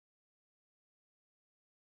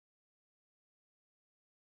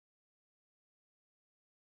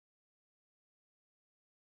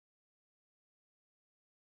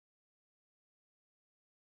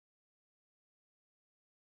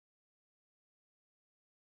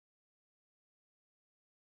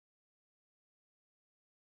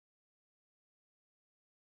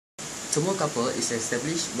Thermocouple is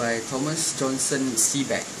established by Thomas Johnson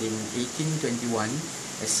Seebeck in 1821,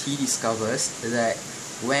 as he discovers that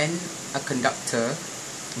when a conductor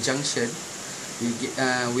junction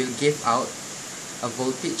will give out a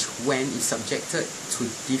voltage when it's subjected to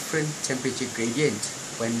different temperature gradient.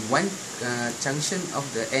 When one junction of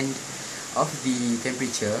the end of the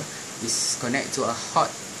temperature is connected to a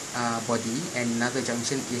hot body and another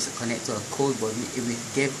junction is connected to a cold body, it will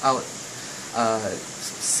give out a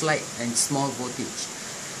slight and small voltage.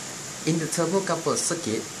 In the thermocouple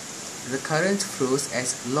circuit, the current flows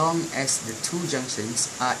as long as the two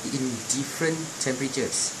junctions are in different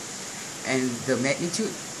temperatures, and the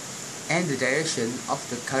magnitude and the direction of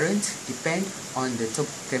the current depend on the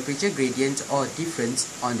temperature gradient or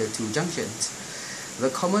difference on the two junctions. The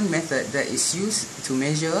common method that is used to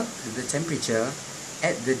measure the temperature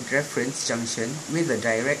at the reference junction with the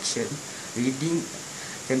direction reading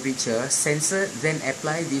temperature sensor then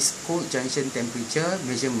apply this cold junction temperature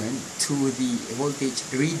measurement to the voltage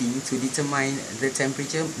reading to determine the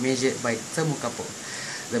temperature measured by thermocouple.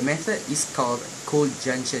 The method is called cold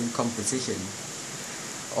junction composition,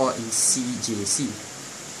 or in CJC.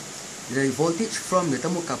 The voltage from the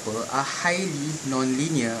thermocouple are highly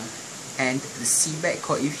nonlinear, and the Seebeck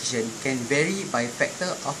coefficient can vary by a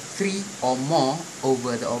factor of 3 or more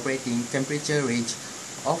over the operating temperature range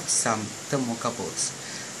of some thermocouples.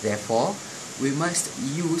 Therefore, we must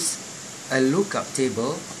use a lookup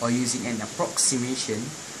table or using an approximation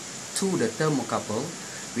to the thermocouple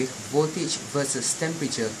with voltage versus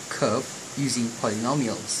temperature curve using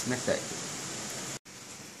polynomials method.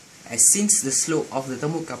 As since the slope of the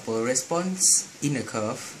thermocouple responds in a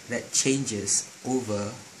curve that changes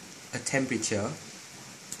over a temperature,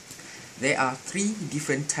 there are three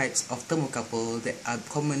different types of thermocouple that are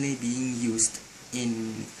commonly being used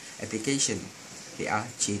in application. They are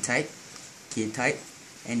J-type, K-type,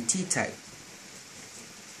 and T-type.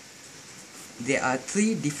 There are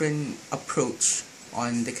three different approaches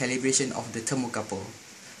on the calibration of the thermocouple.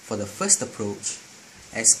 For the first approach,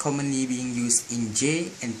 as commonly being used in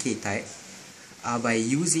J and K-type, by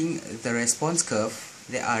using the response curve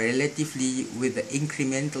that are relatively with the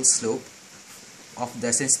incremental slope of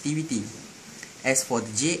the sensitivity. As for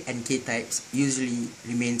the J and K types, usually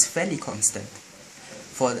remains fairly constant.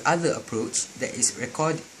 For the other approach, that is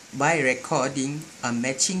by recording a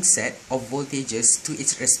matching set of voltages to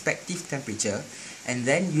its respective temperature and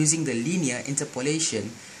then using the linear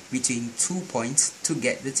interpolation between 2 points to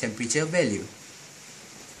get the temperature value.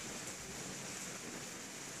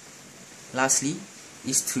 Lastly,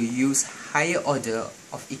 is to use higher order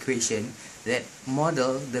of equation that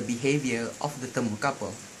model the behavior of the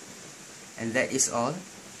thermocouple. And that is all.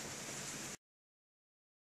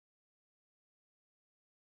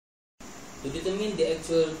 To determine the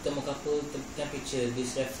actual thermocouple temperature,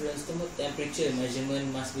 this reference temperature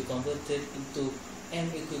measurement must be converted into an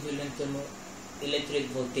equivalent thermoelectric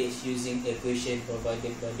voltage using the equation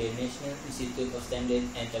provided by the National Institute of Standards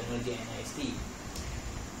and Technology (NIST).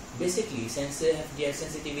 Basically, sensors have their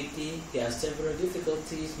sensitivity. There are several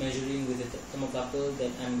difficulties measuring with the thermocouple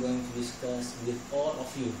that I am going to discuss with all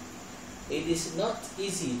of you. It is not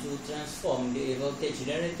easy to transform the voltage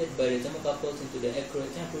generated by the thermocouples into the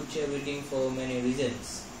accurate temperature reading for many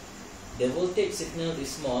reasons. The voltage signal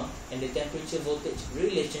is small and the temperature voltage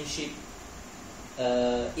relationship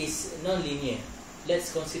is non-linear.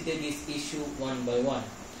 Let's consider this issue one by one.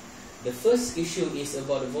 The first issue is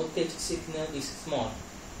about the voltage signal is small.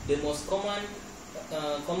 The most common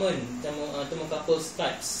thermocouples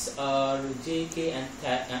types are J, K,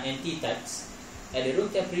 and T types. At the room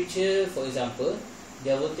temperature, for example,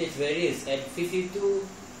 their voltage varies at 52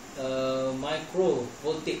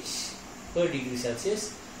 microvoltage per degree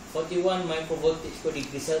Celsius, 41 microvoltage per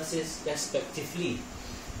degree Celsius respectively.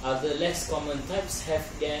 Other less common types have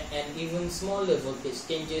an even smaller voltage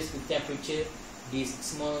changes with temperature. This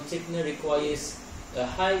small signal requires a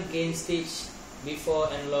high gain stage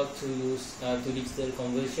before analog to digital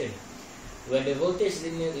conversion. When the voltage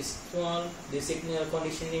signal is small, the signal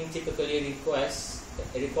conditioning typically requires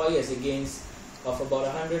a gain of about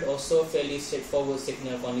 100 or so, fairly straightforward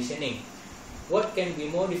signal conditioning. What can be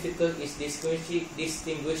more difficult is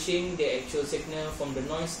distinguishing the actual signal from the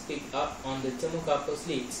noise picked up on the thermocouple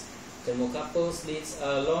slits. Thermocouple slits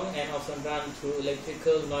are long and often run through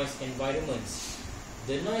electrical noise environments.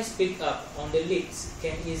 The noise picked up on the leads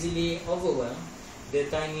can easily overwhelm the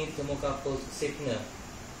tiny thermocouple signal.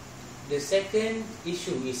 The second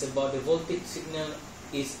issue is about the voltage signal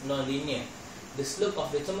is non-linear. The slope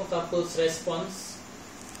of the thermocouple's response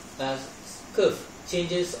curve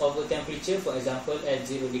changes over temperature. For example, at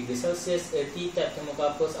 0 degrees Celsius, a T-type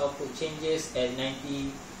thermocouple's output changes at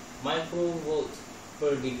 90 microvolt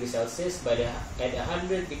per degree Celsius. At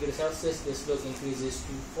 100 degree Celsius, the slope increases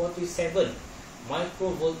to 47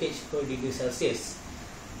 microvoltage per degree Celsius.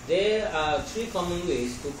 There are three common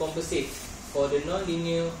ways to compensate for the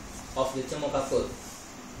non-linear of the thermocouple.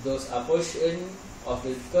 Those are portion of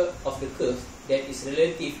the curve that is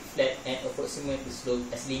relatively flat and approximate the slope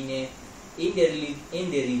as linear in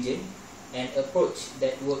the region, and approach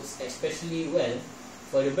that works especially well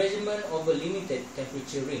for the measurement of a limited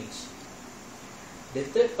temperature range. The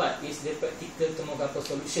third part is the practical thermocouple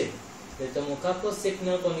solution. The thermocouple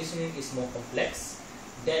signal conditioning is more complex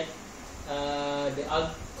that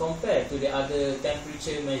compared to the other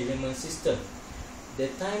temperature measurement system. The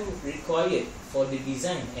time required for the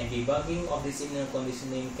design and debugging of the signal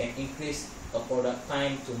conditioning can increase a product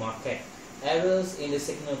time to market. Errors in the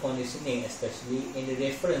signal conditioning, especially in the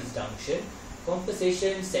reference junction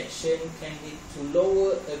compensation section, can lead to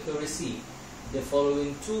lower accuracy. The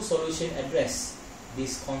following two solutions address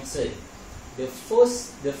this concern. The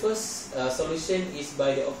first solution is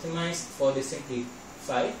by the optimized for the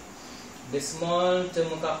simplified. The small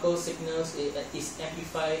thermocouple signals is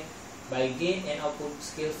amplified by gain and output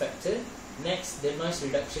scale factor. Next, the noise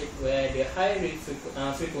reduction, where the high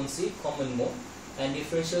frequency common mode and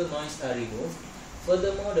differential noise are removed.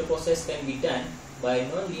 Furthermore, the process can be done by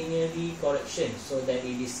non-linearly correction, so that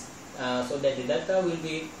the data will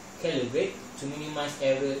be calibrated to minimize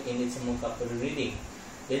error in the thermocouple reading.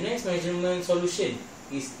 The next measurement solution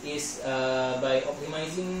is by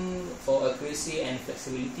optimizing for accuracy and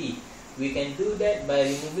flexibility. We can do that by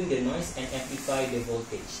removing the noise and amplify the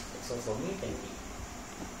voltage. That's all for me. Thank you.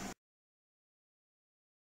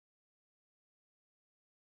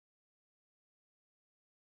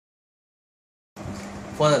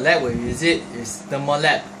 For the lab we visit is thermal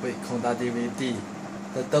lab with conductivity.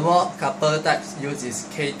 The thermocouple type used is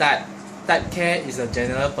K-type. Type K is the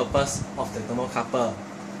general purpose of the thermocouple.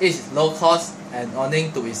 It is low cost and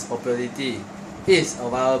owing to its popularity. It is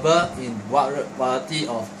available in wide variety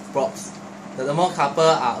of probes. The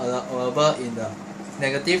thermocouple are available in the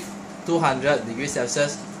negative 200 degrees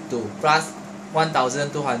Celsius to plus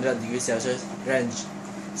 1200 degrees Celsius range.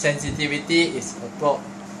 Sensitivity is about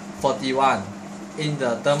 41. In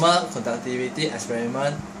the thermal conductivity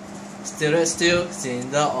experiment, stainless steel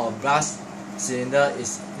cylinder or brass cylinder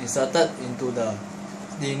is inserted into the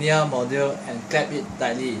linear module and clamped it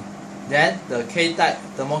tightly. Then the K-type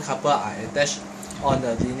thermocouple are attached on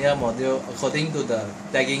the linear module according to the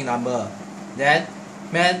tagging number. Then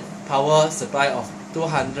main power supply of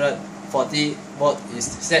 240 volt is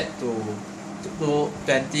set to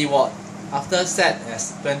 20 watt. After set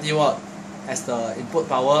as 20 watt as the input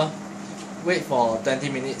power, wait for 20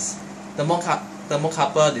 minutes.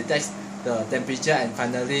 Thermocouple detects the temperature and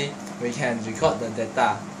finally we can record the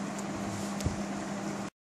data.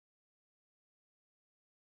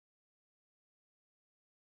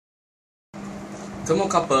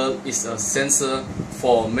 Thermocouple is a sensor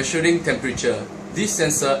for measuring temperature. This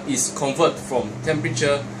sensor is converted from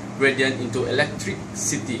temperature gradient into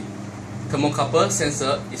electricity. Thermocouple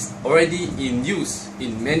sensor is already in use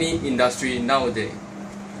in many industries nowadays.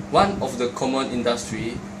 One of the common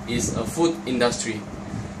industry is a food industry.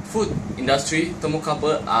 Food industry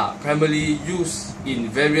thermocouple are primarily used in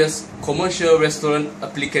various commercial restaurant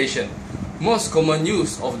applications. Most common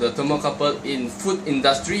use of the thermocouple in food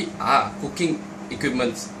industry are cooking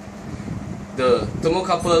equipment. The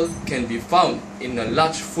thermocouple can be found in a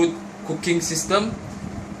large food cooking system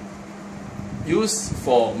used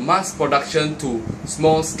for mass production to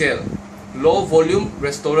small scale, low volume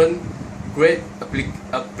restaurant grade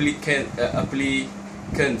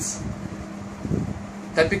applicants.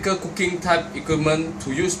 Typical cooking type equipment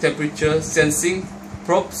to use temperature sensing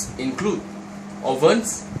probes include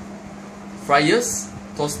ovens, fryers,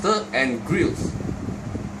 toaster and grills.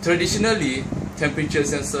 Traditionally, temperature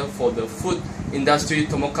sensor for the food industry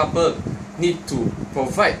thermocouple need to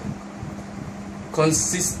provide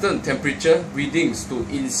consistent temperature readings to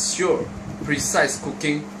ensure precise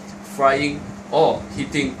cooking, frying or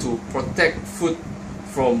heating to protect food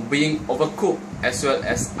from being overcooked as well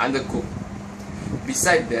as undercooked.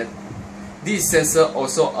 Besides that, this sensor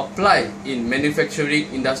also apply in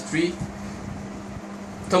manufacturing industry.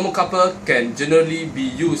 Thermocouple can generally be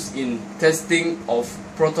used in testing of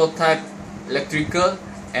prototype electrical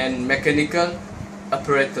and mechanical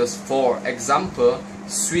apparatus. For example,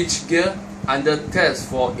 switchgear under test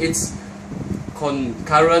for its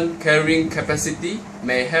concurrent carrying capacity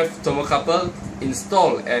may have thermocouple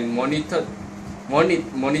installed and monitor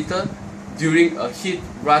during a heat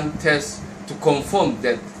run test to confirm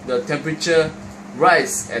that the temperature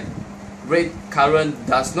rise at rate current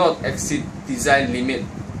does not exceed design limit.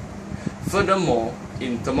 Furthermore,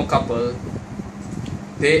 in thermocouple,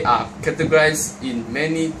 they are categorized in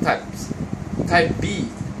many types. Type B,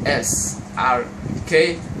 S, R,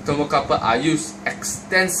 K thermocouple are used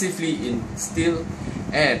extensively in steel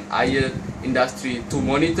and iron industry to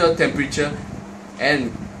monitor temperature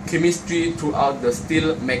and chemistry throughout the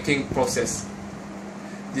steel making process.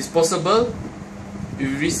 Disposable,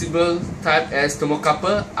 reversible type S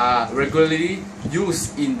thermocouple are regularly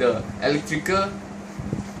used in the electrical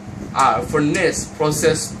furnace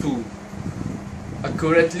process to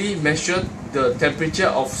accurately measure the temperature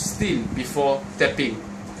of steel before tapping.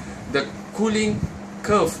 The cooling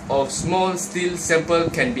curve of small steel sample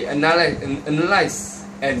can be analyzed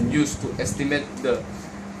and used to estimate the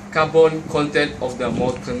carbon content of the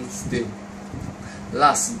molten steel.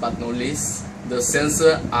 Last but not least, the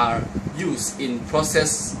sensors are used in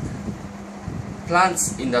process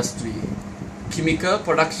plants industry, chemical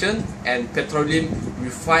production, and petroleum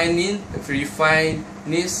refineries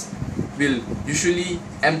will usually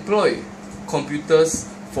employ computers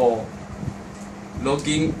for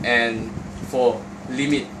logging and for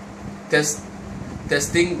limit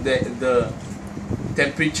testing the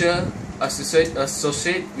temperature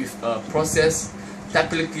associated with a process,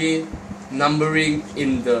 typically numbering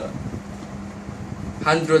in the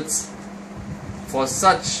hundreds. For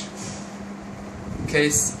such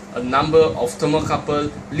case, a number of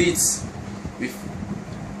thermocouple leads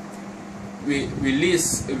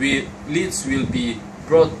will be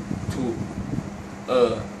brought to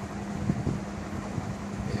a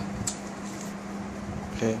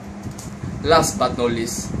Okay. Last but not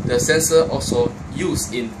least, the sensor also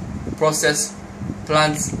used in process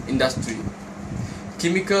plants industry,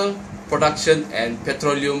 chemical production, and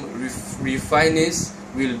petroleum refineries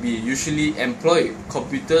will be usually employ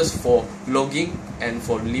computers for logging and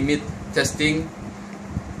for limit testing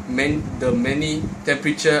the many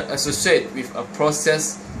temperature associated with a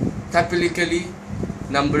process, typically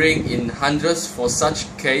numbering in hundreds. For such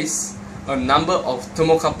case, a number of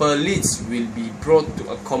thermocouple leads will be brought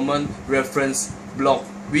to a common reference block,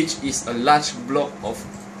 which is a large block of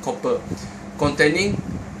copper containing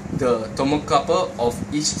the thermocouple of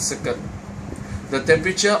each circuit. The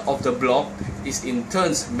temperature of the block is in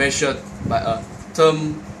turn measured by a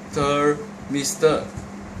thermistor.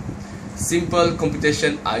 Simple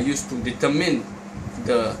computation are used to determine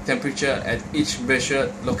the temperature at each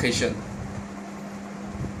measured location.